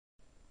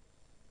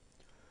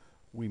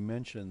We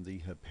mentioned the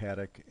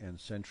hepatic and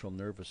central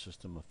nervous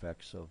system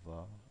effects of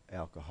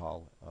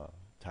alcohol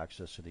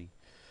toxicity.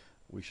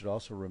 We should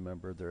also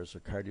remember there's a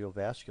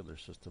cardiovascular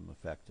system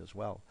effect as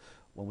well.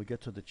 When we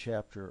get to the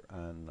chapter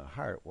on the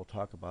heart, we'll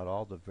talk about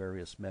all the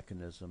various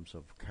mechanisms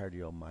of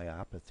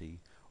cardiomyopathy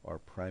or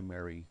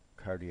primary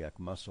cardiac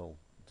muscle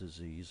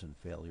disease and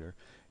failure.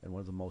 And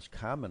one of the most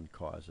common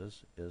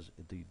causes is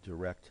the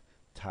direct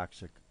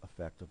toxic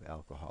effect of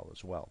alcohol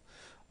as well.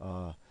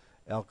 Uh,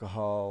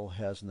 Alcohol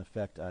has an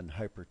effect on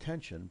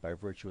hypertension by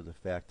virtue of the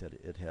fact that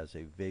it has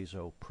a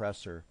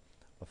vasopressor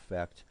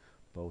effect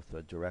both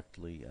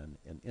directly and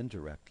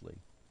indirectly.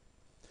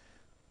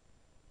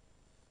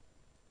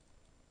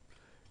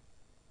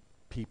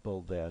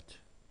 People that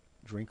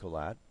drink a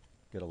lot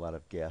get a lot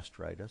of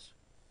gastritis,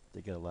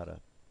 they get a lot of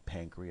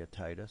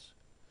pancreatitis,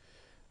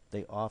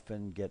 they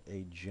often get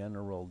a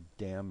general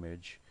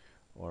damage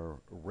or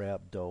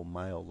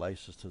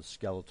rhabdomyolysis to the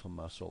skeletal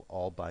muscle,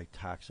 all by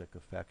toxic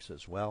effects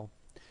as well.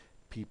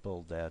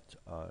 People that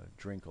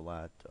drink a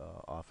lot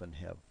often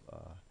have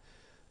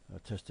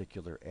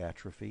testicular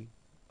atrophy.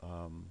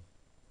 Um,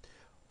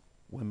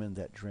 Women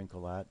that drink a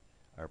lot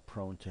are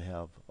prone to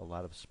have a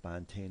lot of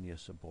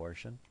spontaneous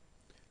abortion,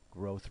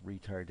 growth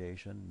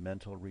retardation,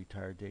 mental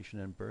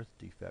retardation, and birth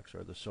defects,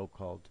 or the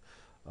so-called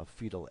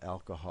fetal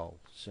alcohol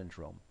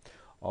syndrome.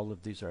 All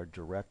of these are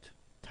direct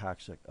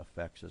toxic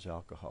effects as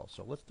alcohol.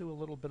 So let's do a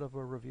little bit of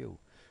a review.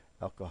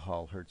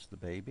 Alcohol hurts the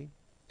baby.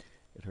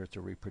 It hurts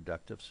the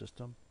reproductive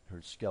system. It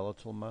hurts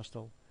skeletal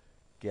muscle,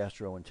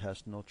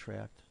 gastrointestinal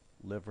tract,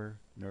 liver,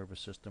 nervous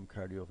system,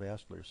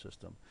 cardiovascular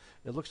system.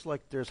 It looks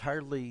like there's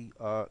hardly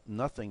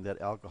nothing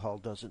that alcohol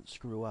doesn't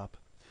screw up.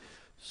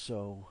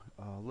 So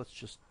let's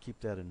just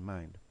keep that in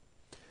mind.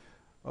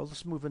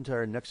 Let's move into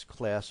our next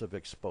class of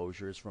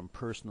exposures, from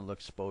personal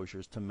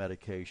exposures to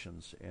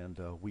medications. And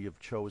we have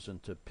chosen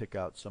to pick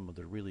out some of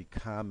the really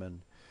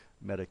common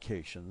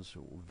medications,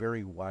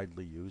 very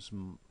widely used,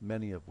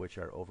 many of which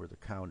are over the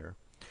counter,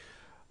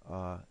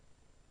 uh,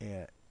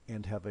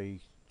 and have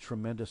a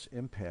tremendous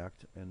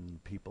impact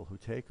in people who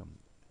take them.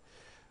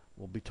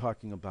 We'll be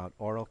talking about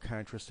oral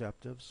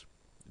contraceptives,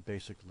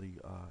 basically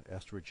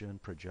estrogen,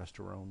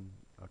 progesterone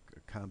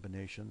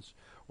combinations.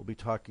 We'll be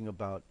talking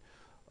about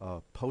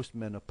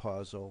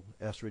postmenopausal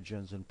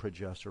estrogens and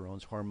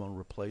progesterones, hormone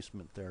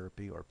replacement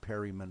therapy, or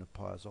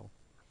perimenopausal.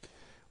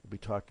 We'll be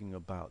talking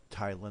about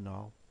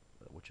Tylenol,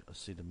 which is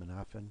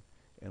acetaminophen,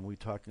 and we're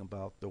talking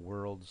about the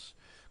world's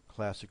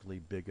classically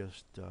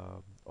biggest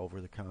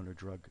over-the-counter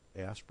drug,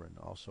 aspirin,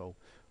 also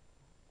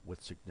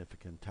with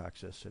significant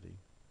toxicity.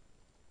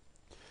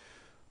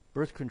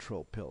 Birth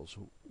control pills.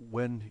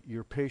 When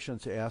your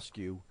patients ask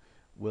you,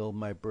 will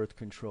my birth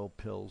control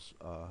pills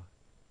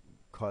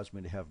cause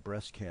me to have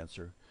breast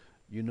cancer,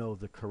 you know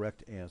the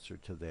correct answer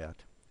to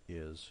that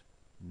is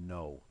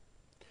no.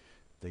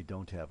 They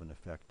don't have an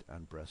effect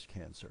on breast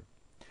cancer.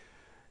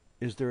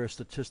 Is there a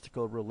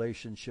statistical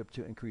relationship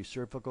to increased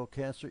cervical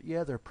cancer?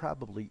 Yeah, there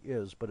probably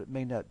is, but it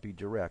may not be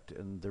direct.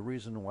 And the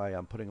reason why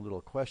I'm putting a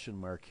little question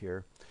mark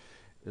here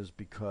is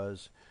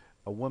because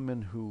a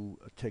woman who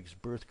takes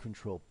birth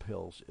control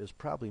pills is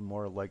probably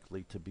more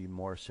likely to be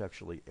more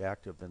sexually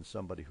active than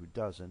somebody who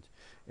doesn't.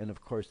 And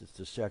of course, it's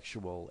the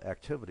sexual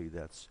activity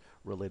that's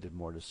related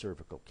more to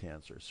cervical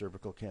cancer.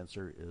 Cervical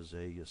cancer is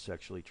a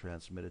sexually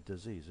transmitted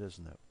disease,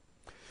 isn't it?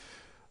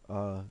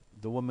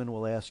 The woman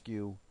will ask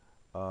you,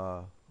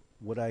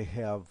 would I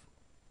have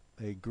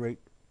a greater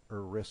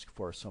risk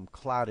for some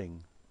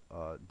clotting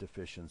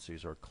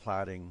deficiencies or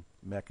clotting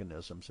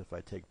mechanisms if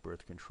I take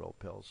birth control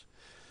pills?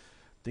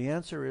 The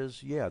answer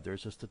is, yeah,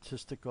 there's a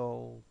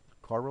statistical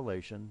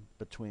correlation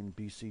between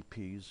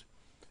BCPs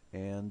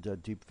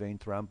and deep vein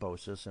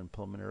thrombosis and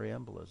pulmonary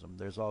embolism.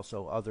 There's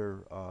also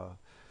other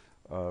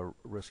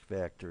risk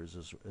factors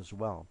as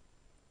well.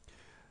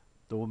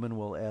 The woman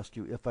will ask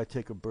you, if I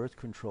take a birth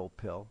control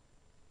pill,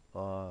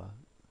 well,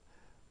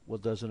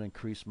 does it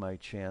increase my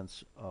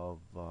chance of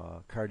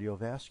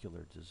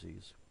cardiovascular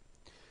disease?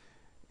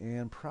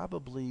 And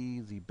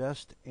probably the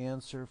best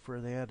answer for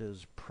that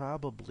is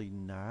probably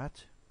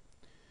not.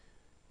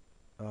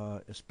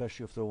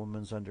 Especially if the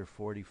woman's under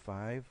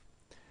 45.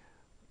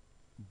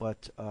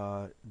 But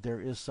there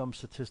is some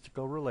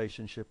statistical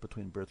relationship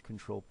between birth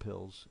control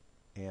pills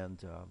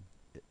and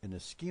an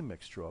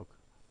ischemic stroke,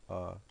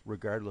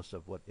 regardless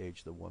of what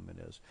age the woman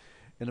is.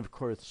 And of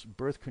course,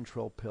 birth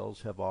control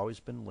pills have always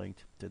been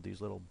linked to these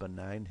little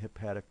benign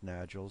hepatic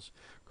nodules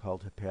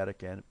called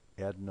hepatic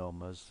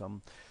adenomas.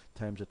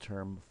 Sometimes the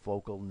term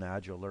focal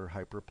nodular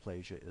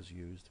hyperplasia is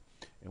used.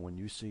 And when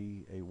you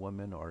see a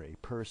woman or a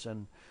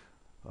person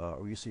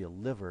or you see a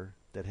liver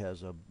that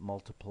has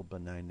multiple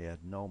benign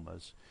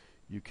adenomas,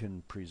 you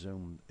can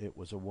presume it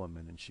was a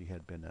woman and she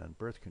had been on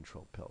birth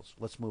control pills.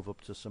 Let's move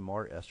up to some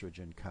more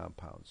estrogen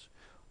compounds.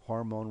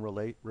 Hormone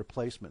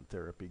replacement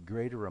therapy,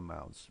 greater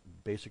amounts,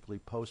 basically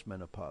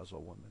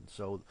postmenopausal women.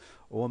 So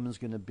a woman's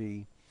going to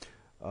be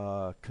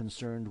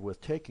concerned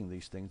with taking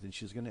these things, and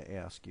she's going to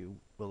ask you,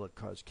 will it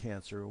cause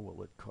cancer,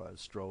 will it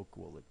cause stroke,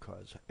 will it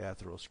cause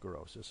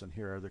atherosclerosis? And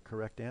here are the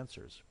correct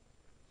answers.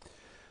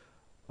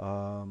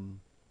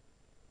 Um,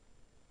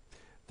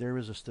 there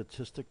is a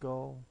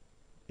statistical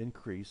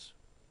increase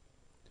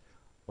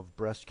of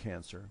breast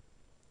cancer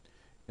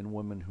in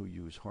women who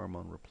use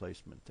hormone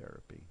replacement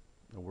therapy.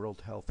 The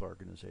World Health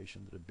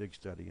Organization did a big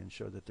study and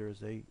showed that there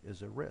is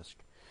a risk.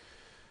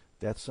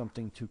 That's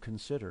something to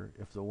consider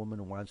if the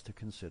woman wants to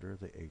consider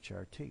the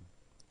HRT.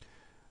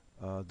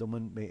 The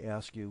woman may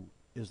ask you,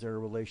 is there a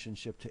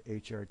relationship to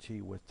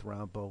HRT with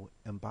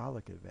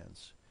thromboembolic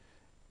events?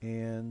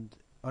 And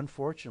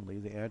unfortunately,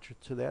 the answer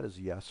to that is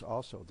yes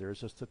also.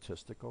 There's a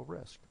statistical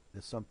risk.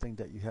 It's something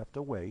that you have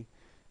to weigh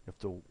if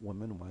the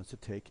woman wants to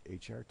take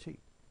HRT.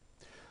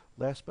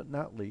 Last but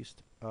not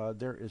least,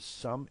 there is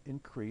some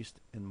increase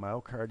in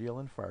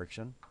myocardial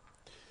infarction,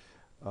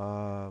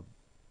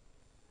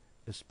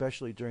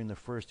 especially during the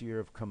first year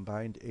of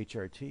combined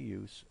HRT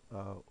use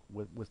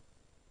with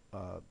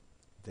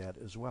that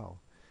as well.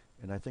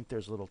 And I think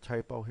there's a little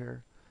typo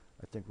here.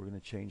 I think we're going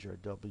to change our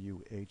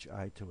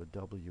WHI to a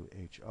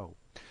WHO.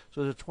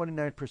 So there's a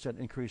 29%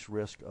 increased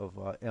risk of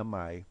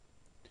MI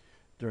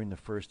during the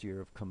first year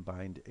of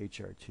combined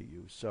HRT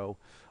use. So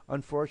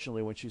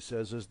unfortunately, when she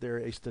says, is there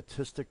a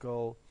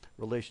statistical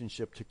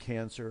relationship to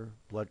cancer,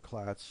 blood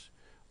clots,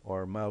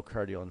 or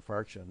myocardial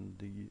infarction,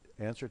 the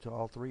answer to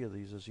all three of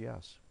these is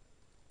yes.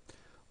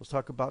 Let's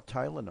talk about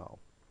Tylenol.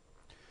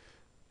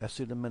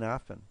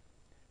 Acetaminophen.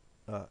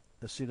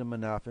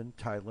 Acetaminophen,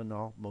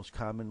 Tylenol, most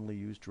commonly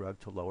used drug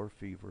to lower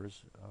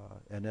fevers,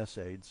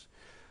 NSAIDs.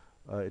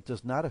 It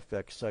does not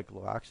affect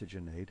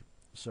cyclooxygenate,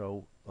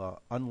 so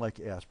unlike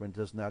aspirin,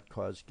 does not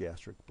cause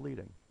gastric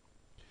bleeding.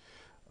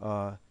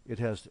 It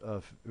has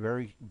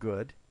very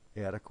good,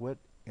 adequate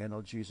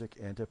analgesic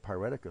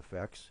antipyretic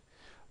effects,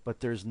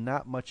 but there's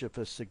not much of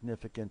a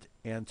significant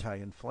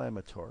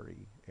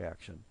anti-inflammatory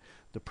action.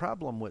 The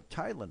problem with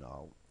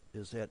Tylenol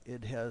is that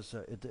it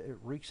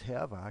wreaks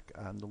havoc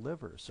on the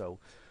liver. So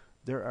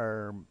there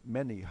are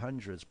many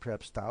hundreds,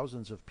 perhaps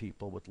thousands of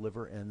people with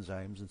liver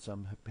enzymes and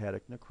some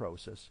hepatic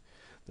necrosis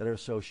that are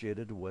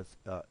associated with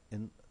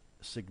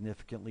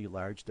significantly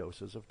large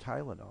doses of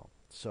Tylenol.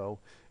 So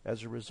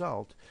as a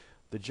result,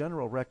 the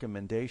general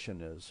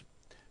recommendation is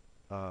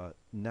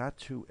not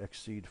to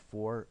exceed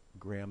 4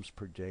 grams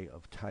per day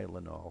of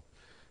Tylenol,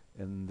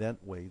 and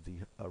that way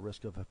the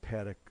risk of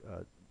hepatic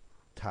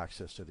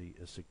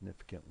toxicity is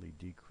significantly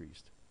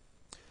decreased.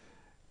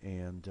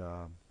 And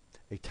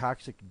a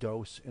toxic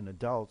dose in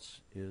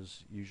adults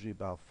is usually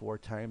about 4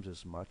 times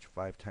as much,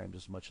 5 times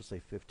as much as, say,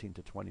 15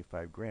 to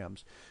 25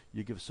 grams.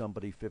 You give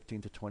somebody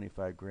 15 to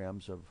 25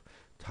 grams of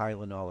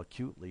Tylenol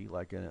acutely,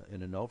 like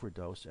in an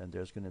overdose, and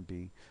there's going to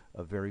be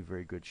a very,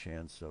 very good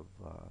chance of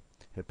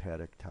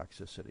hepatic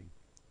toxicity.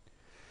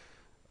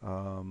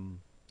 And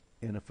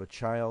if a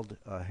child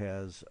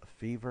has a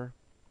fever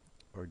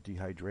or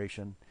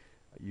dehydration,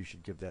 you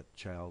should give that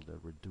child a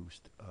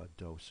reduced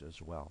dose as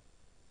well.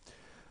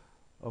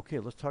 Okay,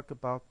 let's talk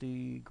about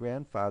the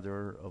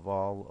grandfather of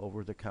all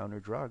over-the-counter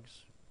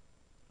drugs.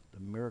 The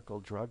miracle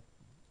drug,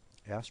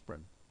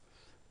 aspirin,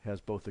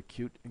 has both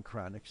acute and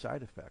chronic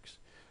side effects.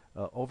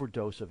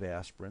 Overdose of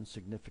aspirin,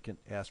 significant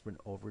aspirin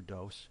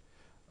overdose,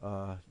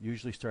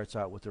 usually starts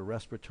out with a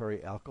respiratory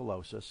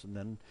alkalosis, and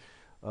then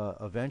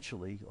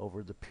eventually,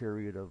 over the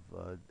period of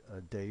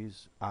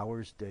days,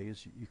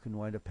 you can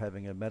wind up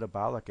having a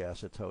metabolic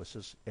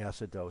acidosis,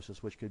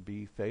 which could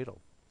be fatal.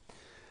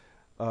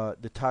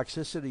 The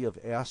toxicity of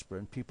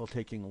aspirin, people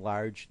taking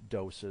large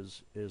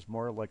doses, is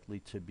more likely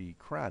to be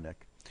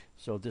chronic.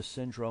 So this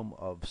syndrome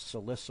of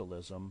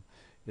salicylism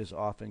is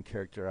often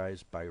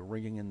characterized by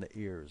ringing in the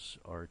ears,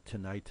 or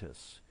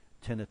tinnitus,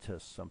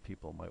 some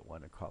people might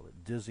want to call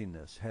it,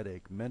 dizziness,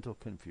 headache, mental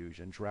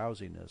confusion,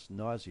 drowsiness,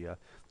 nausea.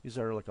 These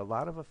are like a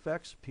lot of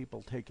effects of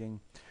people taking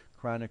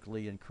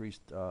chronically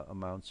increased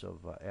amounts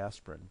of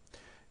aspirin.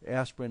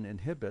 Aspirin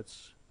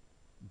inhibits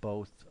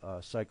both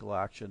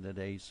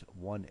cyclooxygenase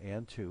 1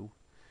 and 2,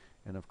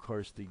 and of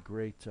course the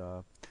great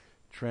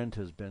trend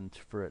has been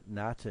for it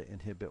not to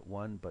inhibit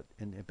one but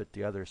inhibit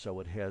the other, so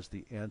it has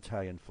the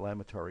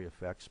anti-inflammatory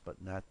effects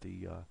but not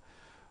the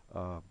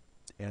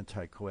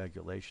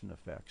anticoagulation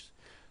effects.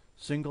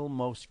 Single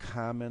most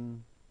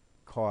common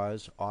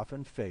cause,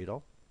 often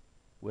fatal,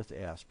 with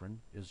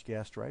aspirin is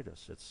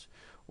gastritis. It's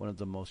one of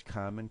the most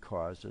common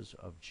causes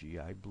of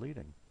GI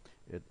bleeding.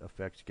 It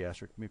affects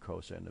gastric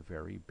mucosa in a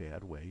very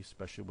bad way,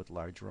 especially with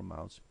larger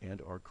amounts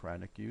and or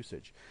chronic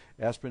usage.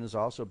 Aspirin has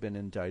also been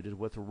indicted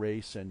with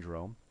Rey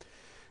syndrome,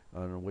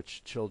 in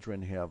which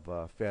children have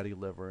fatty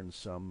liver and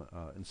some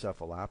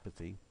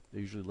encephalopathy.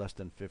 They're usually less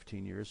than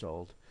 15 years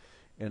old.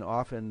 And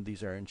often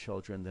these are in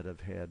children that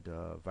have had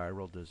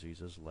viral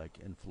diseases like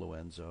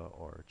influenza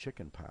or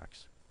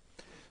chickenpox.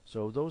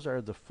 So those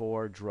are the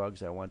 4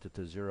 drugs I wanted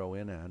to zero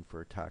in on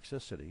for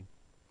toxicity.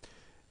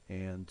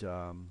 And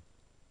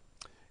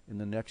in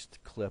the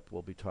next clip,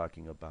 we'll be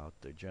talking about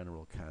the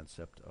general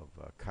concept of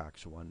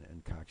COX-1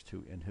 and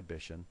COX-2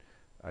 inhibition.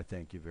 I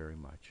thank you very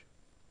much.